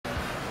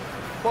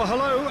Well,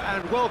 hello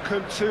and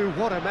welcome to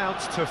what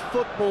amounts to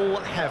football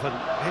heaven.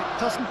 It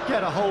doesn't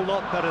get a whole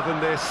lot better than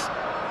this.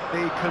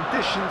 The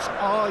conditions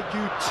are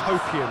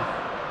utopian.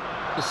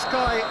 The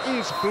sky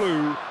is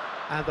blue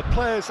and the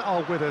players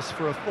are with us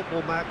for a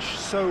football match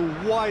so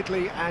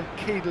widely and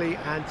keenly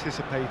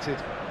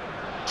anticipated.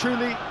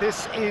 Truly,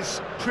 this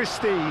is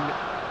pristine,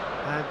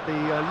 and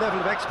the level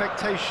of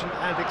expectation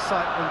and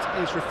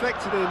excitement is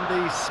reflected in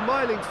the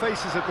smiling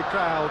faces of the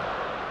crowd.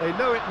 They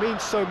know it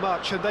means so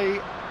much, and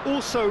they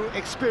also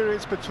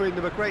experience between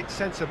them a great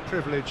sense of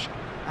privilege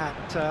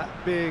at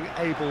being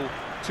able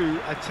to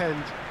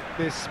attend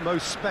this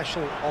most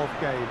special of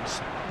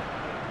games.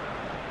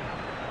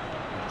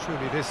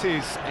 Truly, this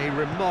is a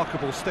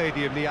remarkable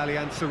stadium, the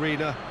Allianz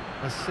Arena,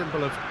 a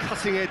symbol of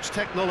cutting-edge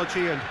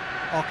technology and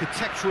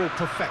architectural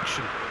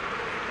perfection.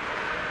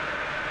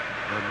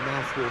 A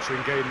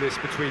mouth-watering game this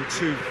between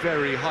two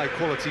very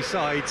high-quality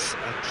sides,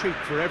 a treat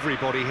for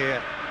everybody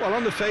here. Well,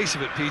 on the face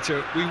of it,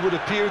 Peter, we would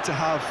appear to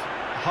have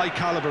a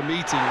high-caliber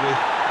meeting with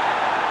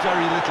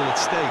very little at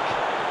stake.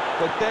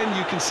 But then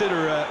you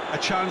consider a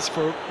chance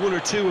for one or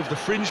two of the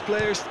fringe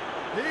players.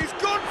 He's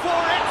gone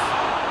for it!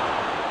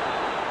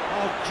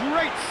 Oh,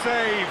 great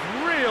save,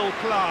 real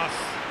class.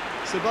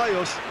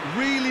 Ceballos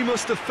really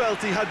must have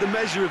felt he had the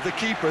measure of the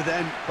keeper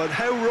then, but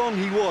how wrong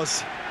he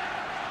was.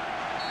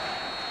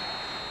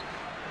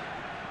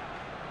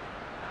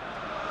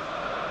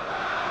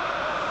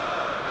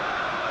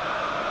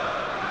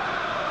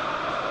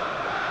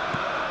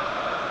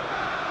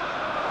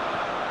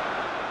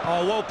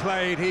 Oh, well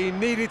played. He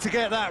needed to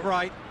get that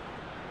right.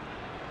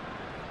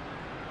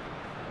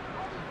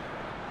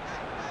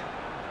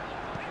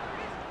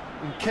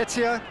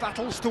 Nketiah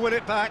battles to win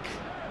it back.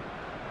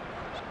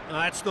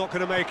 That's not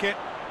going to make it.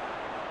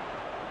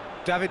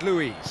 David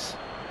Luiz.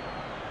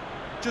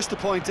 Just to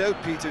point out,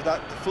 Peter,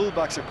 that the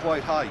fullbacks are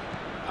quite high.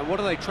 And what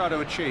do they try to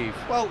achieve?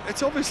 Well,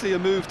 it's obviously a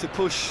move to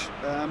push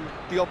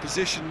the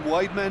opposition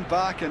wide men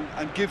back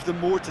and give them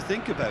more to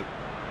think about.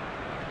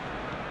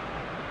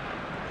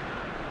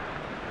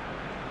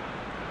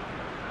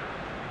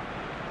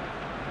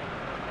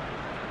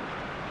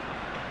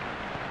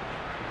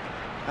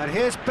 And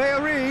here's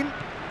Bellerin.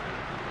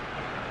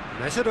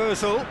 Mesut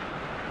Ozil.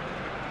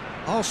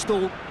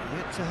 Arsenal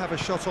yet to have a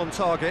shot on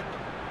target.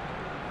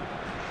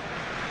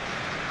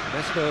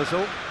 Mesut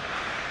Ozil.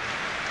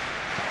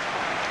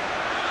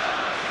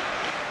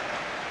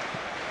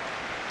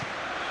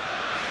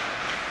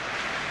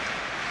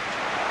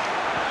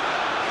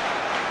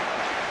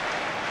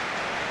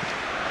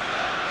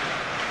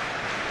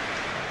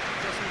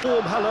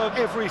 Warm hello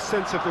every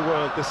sense of the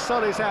word. The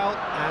sun is out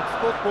and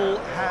football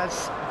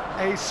has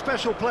a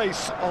special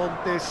place on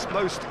this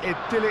most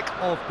idyllic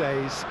of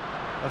days.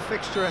 A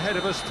fixture ahead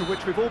of us to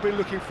which we've all been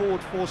looking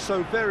forward for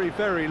so very,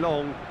 very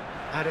long,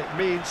 and it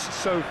means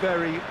so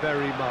very,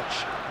 very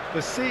much.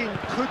 The scene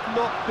could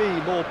not be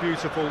more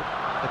beautiful.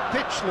 The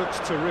pitch looks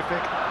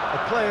terrific.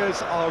 The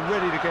players are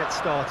ready to get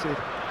started,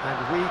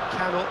 and we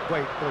cannot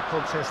wait for the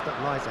contest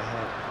that lies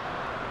ahead.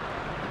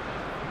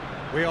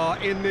 We are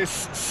in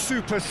this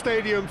super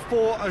stadium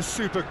for a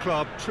super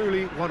club,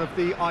 truly one of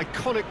the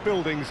iconic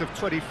buildings of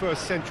 21st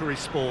century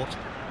sport,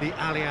 the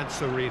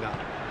Allianz Arena.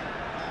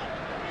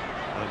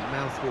 A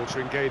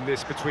mouth-watering game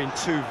this between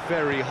two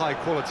very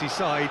high-quality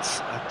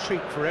sides, a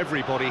treat for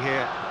everybody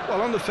here.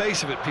 Well, on the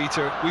face of it,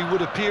 Peter, we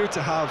would appear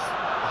to have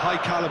a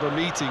high-caliber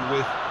meeting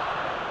with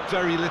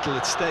very little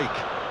at stake.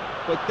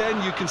 But then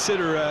you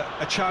consider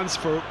a chance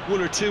for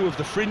one or two of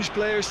the fringe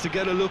players to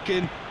get a look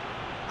in,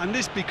 and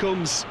this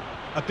becomes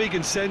a big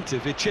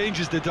incentive. It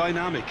changes the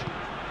dynamic.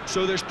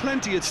 So there's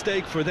plenty at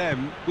stake for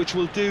them, which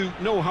will do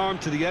no harm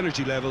to the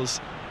energy levels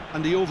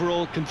and the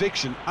overall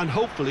conviction, and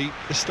hopefully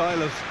the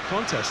style of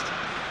contest.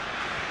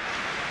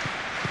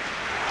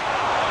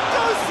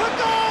 Goes for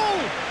goal!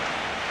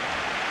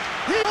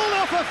 He pulled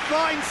off a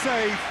fine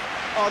save.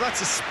 Oh, that's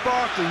a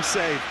sparkling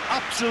save.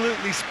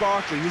 Absolutely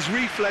sparkling. His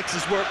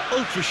reflexes were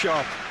ultra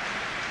sharp.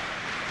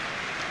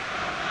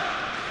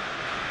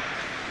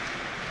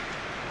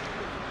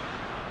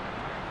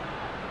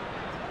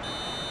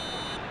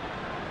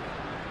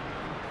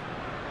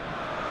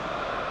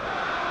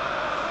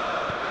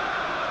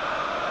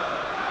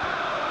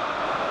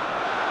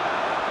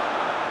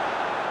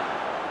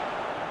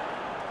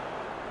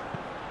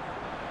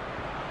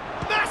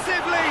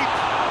 Massive leap!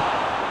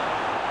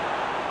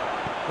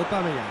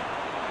 Aubameyang.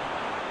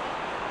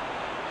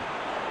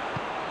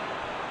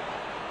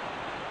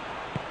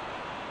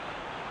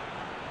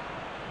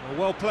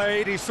 Well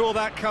played, he saw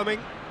that coming.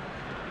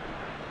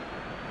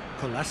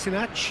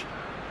 Kolasinac.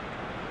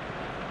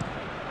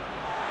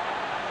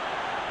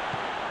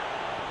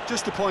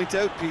 Just to point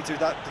out, Peter,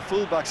 that the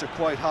fullbacks are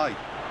quite high.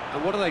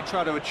 And what do they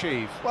try to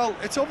achieve? Well,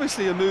 it's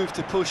obviously a move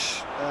to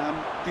push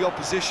the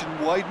opposition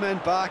wide men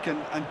back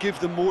and give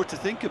them more to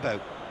think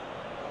about.